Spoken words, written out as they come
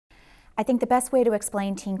I think the best way to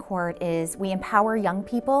explain teen court is we empower young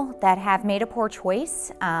people that have made a poor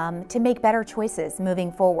choice to make better choices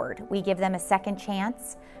moving forward. We give them a second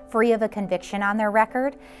chance, free of a conviction on their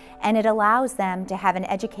record, and it allows them to have an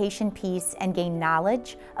education piece and gain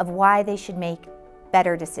knowledge of why they should make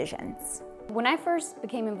better decisions. When I first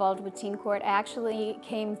became involved with teen court, I actually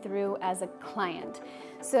came through as a client.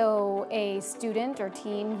 So a student or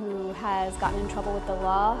teen who has gotten in trouble with the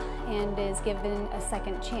law and is given a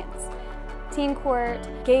second chance. Teen court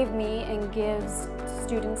gave me and gives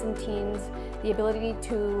students and teens the ability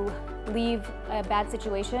to leave a bad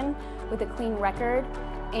situation with a clean record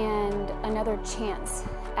and another chance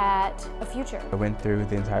at a future. I went through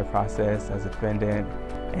the entire process as a defendant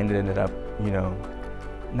and ended up,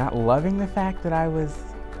 not loving the fact that I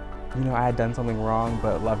had done something wrong,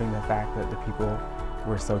 but loving the fact that the people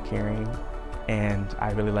were so caring, and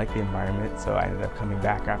I really liked the environment, so I ended up coming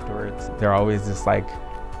back afterwards. They're always just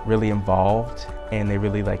really involved, and they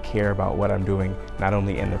really care about what I'm doing, not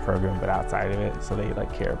only in the program but outside of it, so they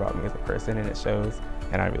care about me as a person, and it shows,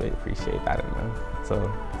 and I really appreciate that in them.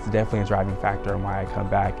 So it's definitely a driving factor in why I come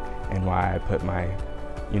back and why I put my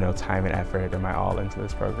time and effort and my all into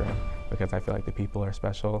this program, because I feel like the people are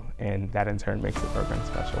special, and that in turn makes the program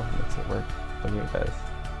special, makes it work the way it does.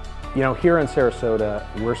 Here in Sarasota,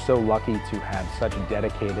 we're so lucky to have such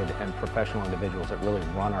dedicated and professional individuals that really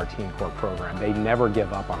run our teen court program. They never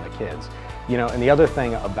give up on the kids. And the other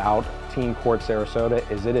thing about Teen Court Sarasota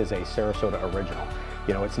is it is a Sarasota original.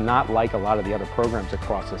 It's not like a lot of the other programs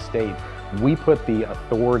across the state. We put the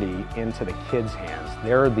authority into the kids' hands.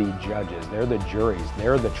 They're the judges, they're the juries,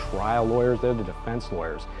 they're the trial lawyers, they're the defense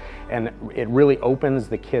lawyers. And it really opens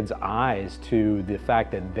the kids' eyes to the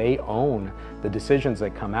fact that they own the decisions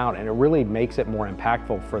that come out, and it really makes it more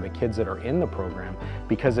impactful for the kids that are in the program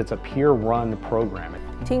because it's a peer-run program.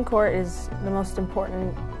 Teen Court is the most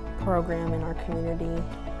important program in our community.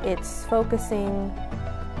 It's focusing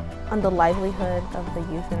on the livelihood of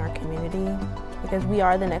the youth in our community, because we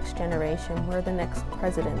are the next generation. We're the next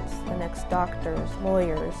presidents, the next doctors,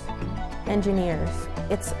 lawyers, engineers.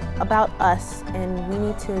 It's about us, and we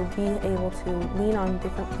need to be able to lean on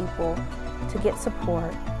different people to get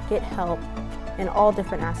support, get help in all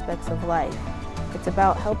different aspects of life. It's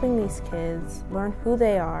about helping these kids learn who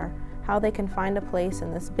they are, how they can find a place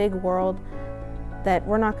in this big world that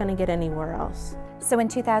we're not going to get anywhere else. So in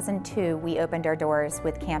 2002, we opened our doors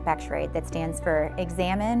with Camp X-Ray, that stands for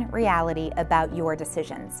Examine Reality About Your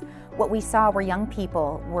Decisions. What we saw were young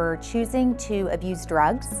people were choosing to abuse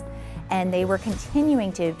drugs, and they were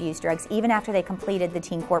continuing to abuse drugs even after they completed the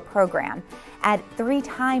teen court program at 3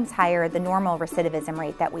 times higher the normal recidivism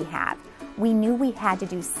rate that we have. We knew we had to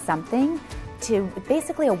do something to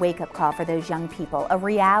basically a wake-up call for those young people, a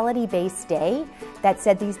reality-based day that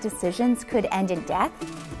said these decisions could end in death,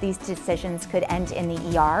 these decisions could end in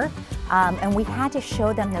the ER, and we had to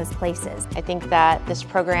show them those places. I think that this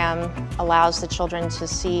program allows the children to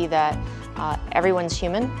see that everyone's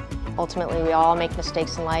human. Ultimately, we all make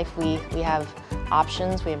mistakes in life. We have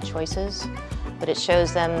options, we have choices, but it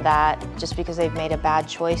shows them that just because they've made a bad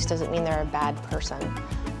choice doesn't mean they're a bad person.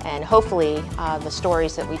 And hopefully the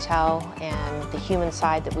stories that we tell and the human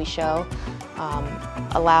side that we show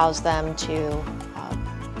allows them to,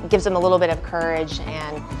 gives them a little bit of courage,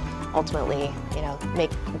 and ultimately,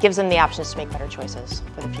 gives them the options to make better choices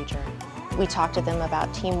for the future. We talk to them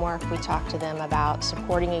about teamwork, we talk to them about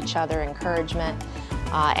supporting each other, encouragement,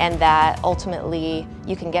 and that ultimately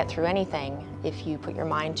you can get through anything if you put your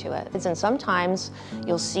mind to it. And sometimes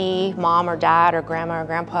you'll see mom or dad or grandma or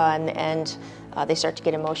grandpa and they start to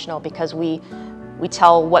get emotional because we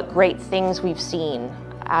tell what great things we've seen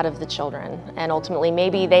out of the children, and ultimately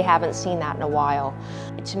maybe they haven't seen that in a while.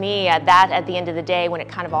 To me, at the end of the day, when it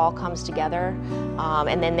kind of all comes together,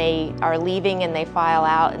 and then they are leaving and they file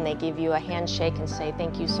out and they give you a handshake and say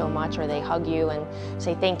thank you so much, or they hug you and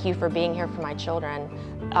say thank you for being here for my children,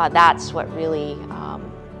 that's what really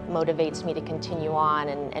motivates me to continue on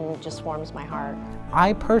and just warms my heart.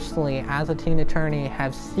 I personally, as a teen attorney,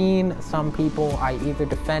 have seen some people I either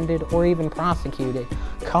defended or even prosecuted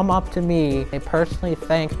come up to me. They personally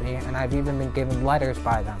thanked me, and I've even been given letters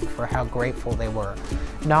by them for how grateful they were.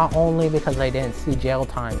 Not only because I didn't see jail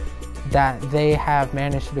time, that they have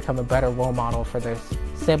managed to become a better role model for their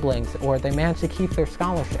siblings, or they managed to keep their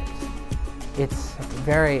scholarships. It's a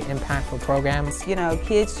very impactful program.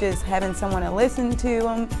 Kids just having someone to listen to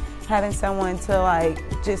them, having someone to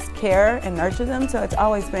just care and nurture them. So it's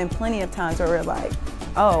always been plenty of times where we're like,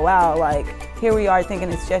 oh wow, here we are thinking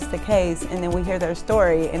it's just a case, and then we hear their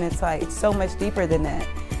story and it's so much deeper than that.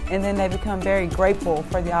 and then they become very grateful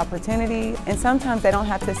for the opportunity. And sometimes they don't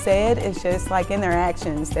have to say it, it's just like in their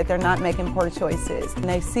actions that they're not making poor choices. And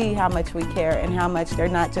they see how much we care and how much they're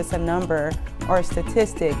not just a number or a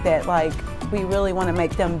statistic, that like we really want to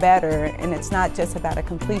make them better, and it's not just about a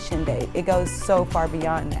completion date. It goes so far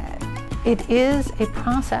beyond that. It is a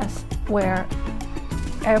process where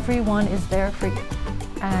everyone is there for you.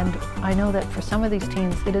 And I know that for some of these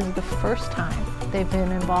teens, it is the first time they've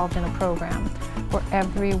been involved in a program where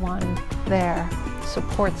everyone there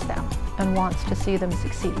supports them and wants to see them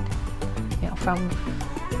succeed. You know, from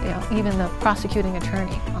even the prosecuting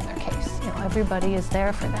attorney on their case. You know, everybody is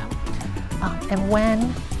there for them. And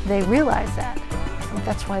when they realize that, I think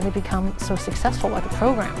that's why they become so successful, why the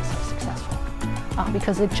program is so successful.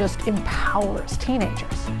 Because it just empowers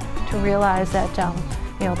teenagers to realize that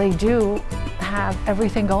you know, they do have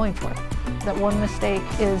everything going for them. That one mistake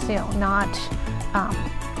is, you know, not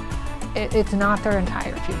it's not their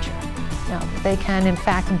entire future. You know, they can in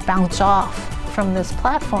fact bounce off from this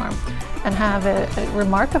platform and have a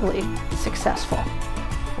remarkably successful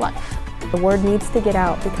life. The word needs to get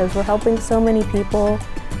out because we're helping so many people,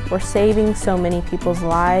 we're saving so many people's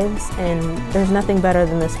lives, and there's nothing better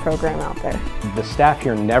than this program out there. The staff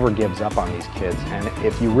here never gives up on these kids, and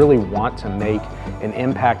if you really want to make an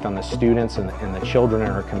impact on the students and the children in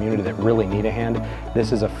our community that really need a hand,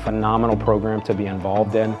 this is a phenomenal program to be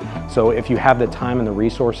involved in. So if you have the time and the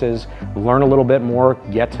resources, learn a little bit more,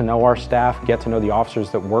 get to know our staff, get to know the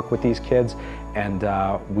officers that work with these kids, and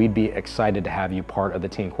we'd be excited to have you part of the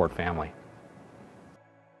Teen Court family.